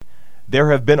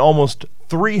There have been almost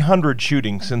 300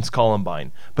 shootings since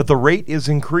Columbine, but the rate is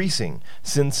increasing.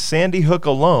 Since Sandy Hook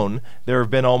alone, there have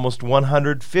been almost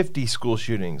 150 school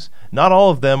shootings. Not all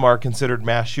of them are considered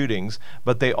mass shootings,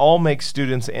 but they all make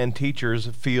students and teachers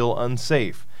feel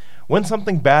unsafe. When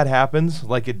something bad happens,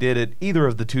 like it did at either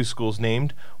of the two schools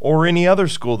named, or any other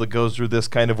school that goes through this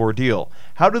kind of ordeal,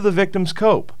 how do the victims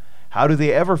cope? How do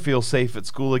they ever feel safe at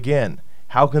school again?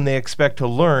 How can they expect to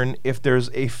learn if there's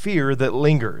a fear that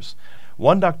lingers?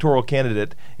 One doctoral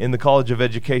candidate in the College of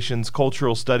Education's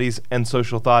Cultural Studies and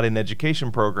Social Thought in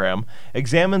Education program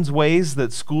examines ways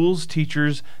that schools,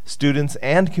 teachers, students,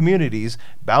 and communities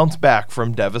bounce back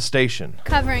from devastation.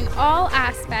 Covering all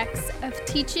aspects of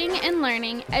teaching and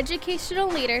learning, educational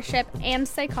leadership and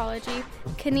psychology,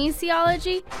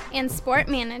 kinesiology, and sport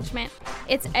management,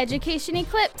 it's Education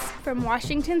Eclipse from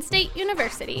Washington State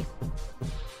University.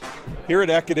 Here at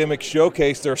Academic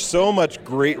Showcase, there's so much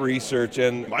great research,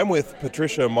 and I'm with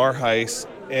Patricia Maarhuis.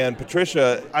 And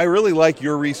Patricia, I really like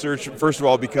your research, first of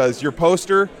all, because your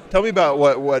poster, tell me about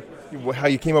how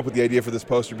you came up with the idea for this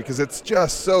poster, because it's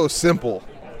just so simple.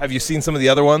 Have you seen some of the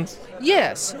other ones?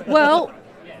 Yes. Well,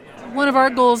 one of our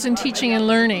goals in teaching and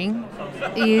learning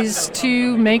is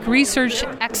to make research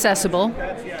accessible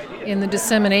in the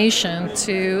dissemination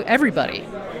to everybody.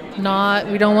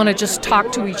 We don't want to just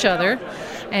talk to each other.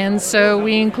 And so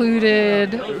we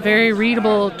included very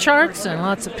readable charts and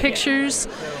lots of pictures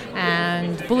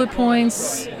and bullet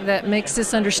points that makes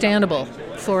this understandable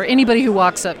for anybody who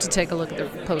walks up to take a look at the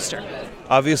poster.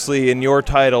 Obviously, in your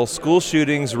title, School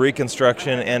Shootings,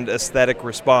 Reconstruction, and Aesthetic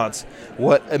Response,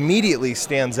 what immediately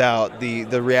stands out, the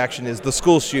reaction is the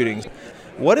school shootings.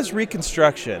 What is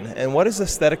Reconstruction and what is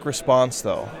Aesthetic Response,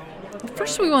 though?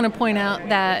 First, we want to point out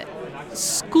that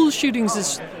school shootings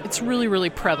it's really, really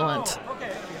prevalent.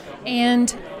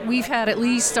 And we've had at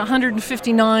least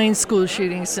 159 school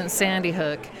shootings since Sandy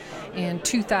Hook in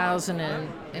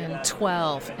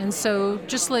 2012. And so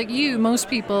just like you, most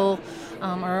people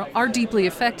are deeply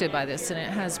affected by this, and it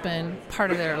has been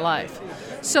part of their life.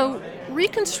 So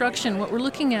Reconstruction, what we're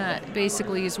looking at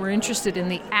basically is we're interested in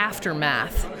the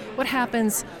aftermath. What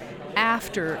happens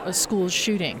after a school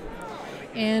shooting?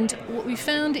 And what we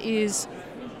found is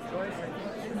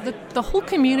the whole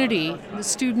community, the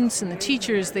students and the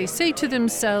teachers, they say to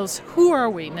themselves, who are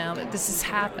we now that this has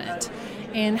happened?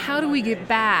 And how do we get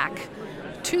back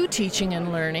to teaching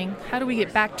and learning? How do we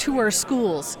get back to our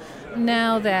schools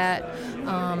now that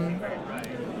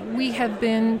we have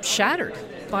been shattered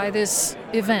by this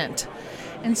event?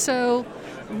 And so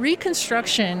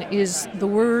Reconstruction is the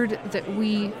word that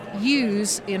we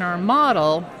use in our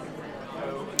model.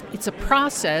 It's a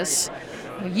process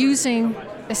using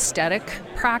aesthetic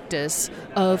practice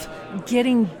of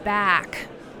getting back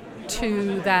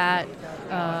to that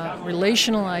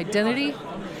relational identity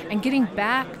and getting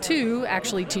back to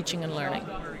actually teaching and learning.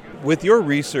 With your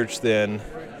research then,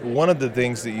 one of the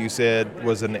things that you said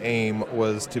was an aim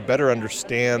was to better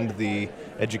understand the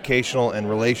educational and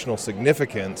relational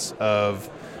significance of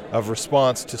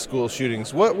response to school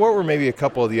shootings. What were maybe a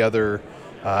couple of the other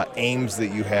aims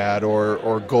that you had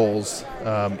or goals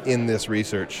in this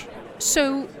research?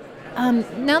 So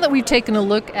now that we've taken a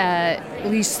look at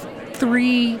least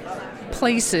 3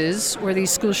 places where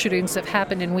these school shootings have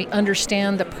happened and we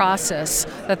understand the process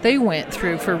that they went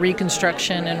through for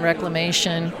reconstruction and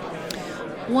reclamation,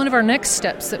 one of our next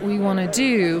steps that we want to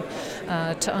do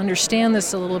to understand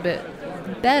this a little bit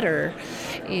better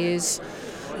is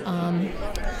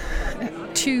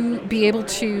to be able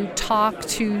to talk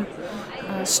to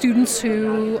students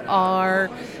who are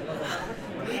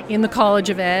in the College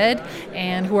of Ed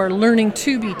and who are learning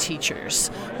to be teachers.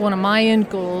 One of my end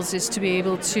goals is to be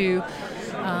able to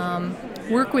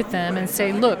work with them and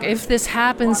say, look, if this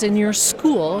happens in your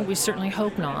school, we certainly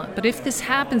hope not, but if this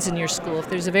happens in your school, if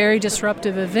there's a very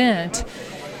disruptive event,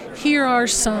 here are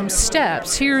some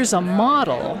steps, here's a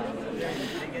model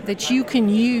that you can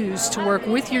use to work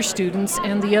with your students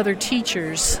and the other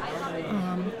teachers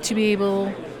to be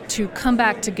able to come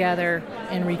back together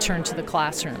and return to the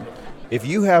classroom. If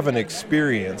you haven't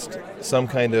experienced some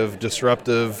kind of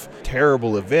disruptive,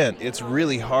 terrible event, it's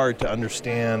really hard to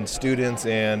understand students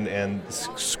and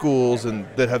schools and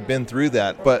that have been through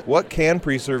that. But what can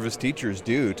pre-service teachers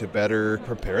do to better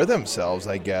prepare themselves,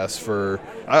 I guess, for,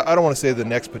 I don't want to say the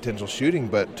next potential shooting,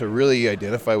 but to really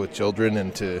identify with children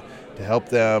and to help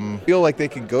them feel like they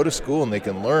can go to school and they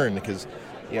can learn? Because,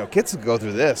 kids that go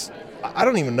through this, I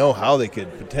don't even know how they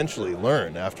could potentially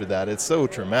learn after that. It's so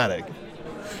traumatic.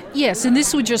 Yes, and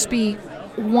this would just be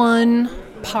one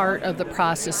part of the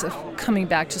process of coming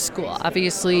back to school.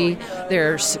 Obviously,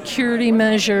 there are security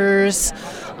measures,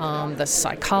 the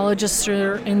psychologists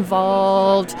are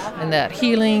involved in that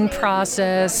healing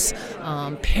process,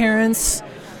 parents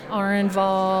are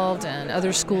involved, and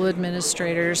other school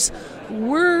administrators.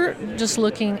 We're just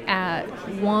looking at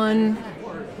one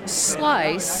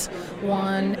slice,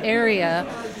 one area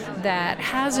that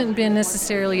hasn't been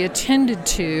necessarily attended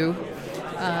to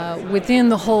within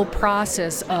the whole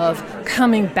process of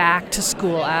coming back to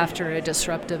school after a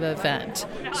disruptive event.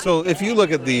 So if you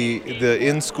look at the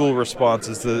in-school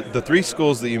responses, the three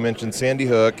schools that you mentioned, Sandy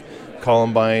Hook,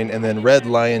 Columbine, and then Red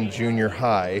Lion Junior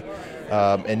High,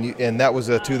 and that was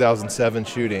a 2007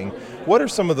 shooting. What are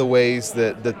some of the ways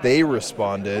that they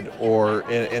responded,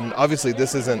 and obviously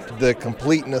this isn't the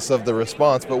completeness of the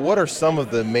response, but what are some of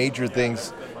the major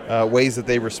things, ways that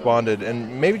they responded,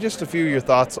 and maybe just a few of your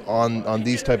thoughts on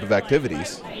these type of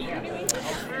activities?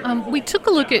 We took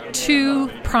a look at two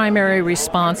primary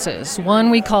responses.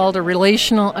 One we called a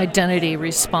relational identity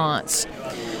response.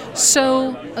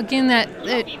 So again, that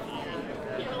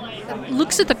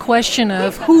looks at the question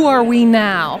of who are we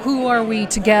now? Who are we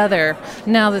together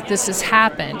now that this has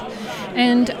happened?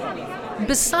 And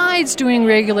besides doing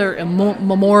regular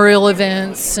memorial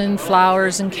events and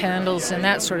flowers and candles and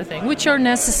that sort of thing, which are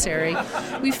necessary,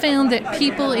 we found that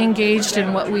people engaged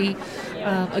in what we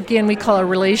call a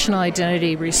relational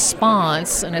identity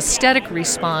response, an aesthetic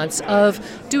response of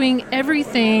doing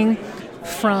everything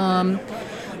from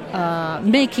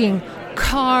making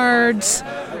cards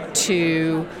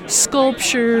to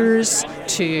sculptures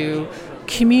to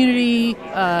community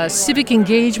civic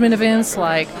engagement events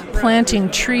like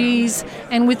planting trees,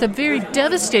 and with a very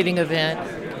devastating event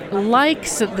like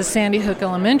the Sandy Hook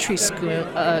Elementary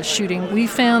School shooting, we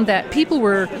found that people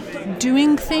were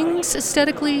doing things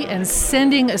aesthetically and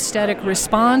sending aesthetic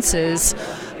responses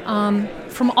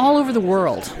from all over the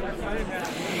world.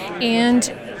 And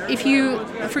if you,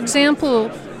 for example,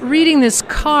 reading this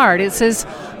card, it says,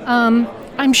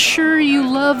 I'm sure you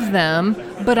love them,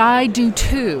 but I do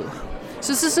too.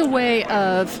 So this is a way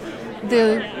of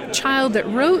the child that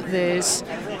wrote this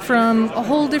from a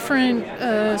whole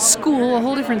different school, a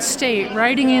whole different state,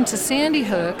 writing into Sandy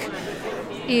Hook,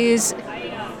 is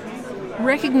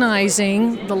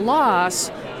recognizing the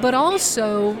loss, but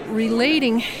also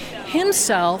relating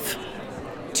himself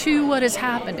to what has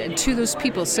happened and to those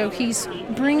people. So he's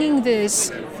bringing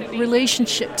this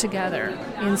relationship together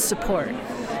in support.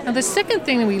 Now, the second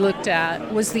thing that we looked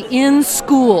at was the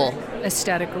in-school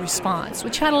aesthetic response,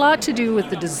 which had a lot to do with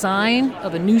the design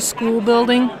of a new school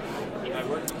building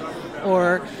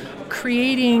or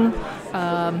creating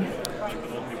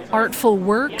artful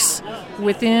works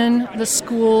within the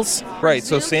schools. Right,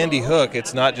 so Sandy Hook,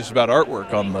 it's not just about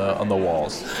artwork on the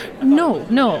walls.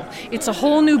 No. It's a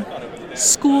whole new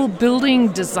school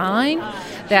building design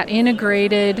that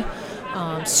integrated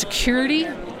security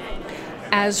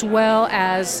as well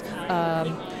as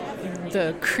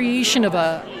the creation of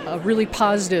a really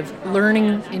positive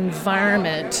learning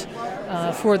environment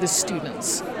for the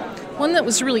students. One that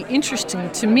was really interesting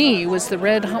to me was the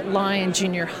Red Lion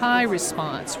Junior High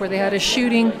response, where they had a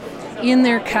shooting in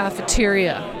their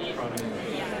cafeteria.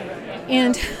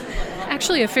 And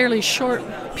actually a fairly short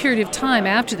period of time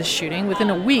after the shooting, within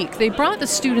a week, they brought the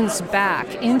students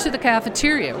back into the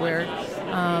cafeteria where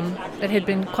that had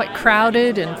been quite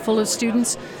crowded and full of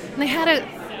students. And they had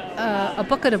a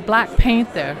bucket of black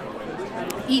paint there.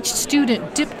 Each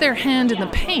student dipped their hand in the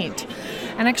paint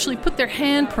and actually put their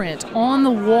handprint on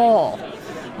the wall,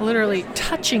 literally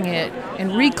touching it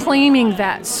and reclaiming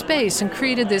that space, and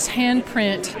created this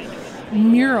handprint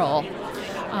mural,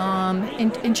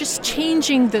 and just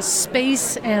changing the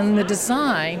space and the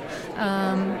design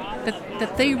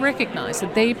that they recognized,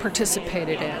 that they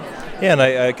participated in. Yeah, and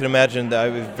I can imagine that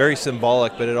it was very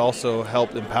symbolic, but it also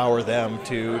helped empower them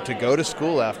to go to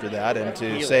school after that and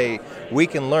to say, we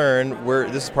can learn,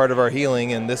 this is part of our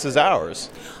healing and this is ours.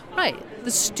 Right. The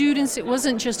students, it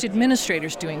wasn't just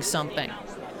administrators doing something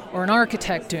or an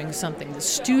architect doing something. The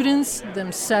students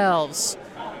themselves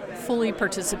fully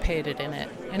participated in it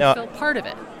and felt part of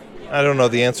it. I don't know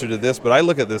the answer to this, but I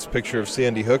look at this picture of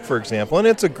Sandy Hook, for example, and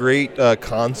it's a great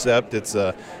concept. It's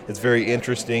very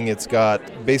interesting. It's got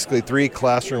basically 3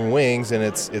 classroom wings, and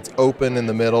it's open in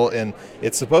the middle, and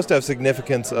it's supposed to have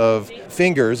significance of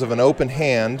fingers of an open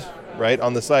hand, right,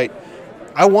 on the site.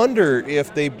 I wonder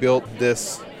if they built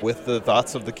this with the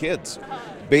thoughts of the kids.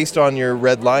 Based on your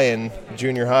Red Lion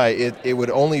Junior High, it would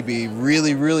only be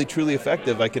really, really, truly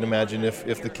effective, I can imagine,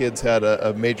 if the kids had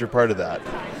a major part of that.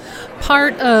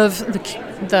 Part of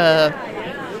the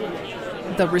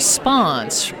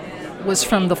response was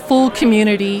from the full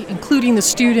community, including the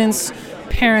students,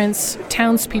 parents,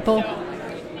 townspeople.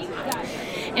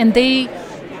 And they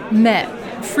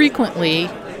met frequently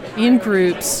in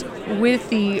groups with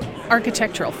the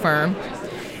architectural firm,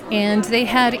 and they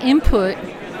had input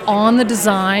on the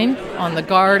design, on the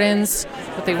gardens,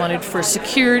 what they wanted for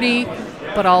security,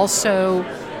 but also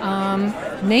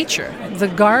nature, the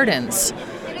gardens,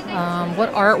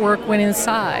 what artwork went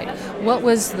inside, what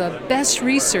was the best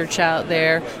research out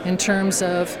there in terms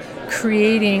of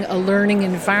creating a learning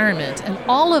environment, and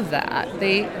all of that.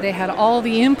 They had all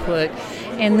the input,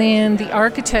 and then the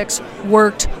architects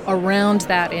worked around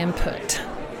that input.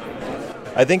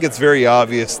 I think it's very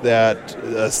obvious that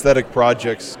aesthetic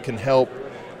projects can help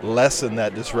lessen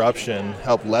that disruption,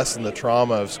 help lessen the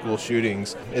trauma of school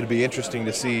shootings. It'll be interesting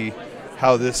to see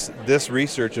how this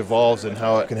research evolves and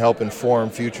how it can help inform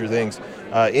future things.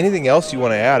 Anything else you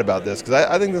want to add about this? Because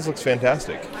I think this looks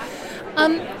fantastic.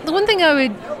 The one thing I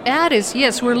would add is,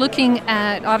 yes, we're looking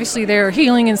at, obviously there are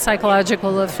healing and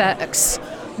psychological effects,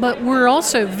 but we're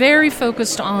also very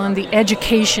focused on the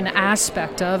education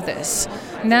aspect of this.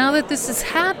 Now that this has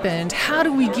happened, how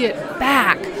do we get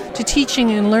back to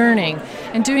teaching and learning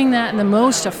and doing that in the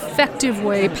most effective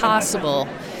way possible?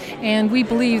 And we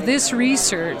believe this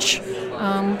research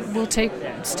will take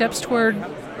steps toward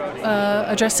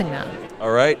addressing that. All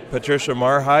right, Patricia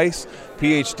Maarhuis,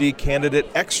 PhD candidate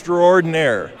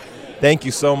extraordinaire. Thank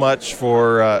you so much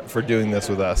for doing this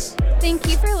with us. Thank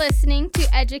you for listening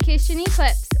to Education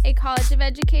Eclipse, a College of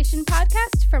Education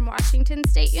podcast from Washington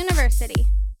State University.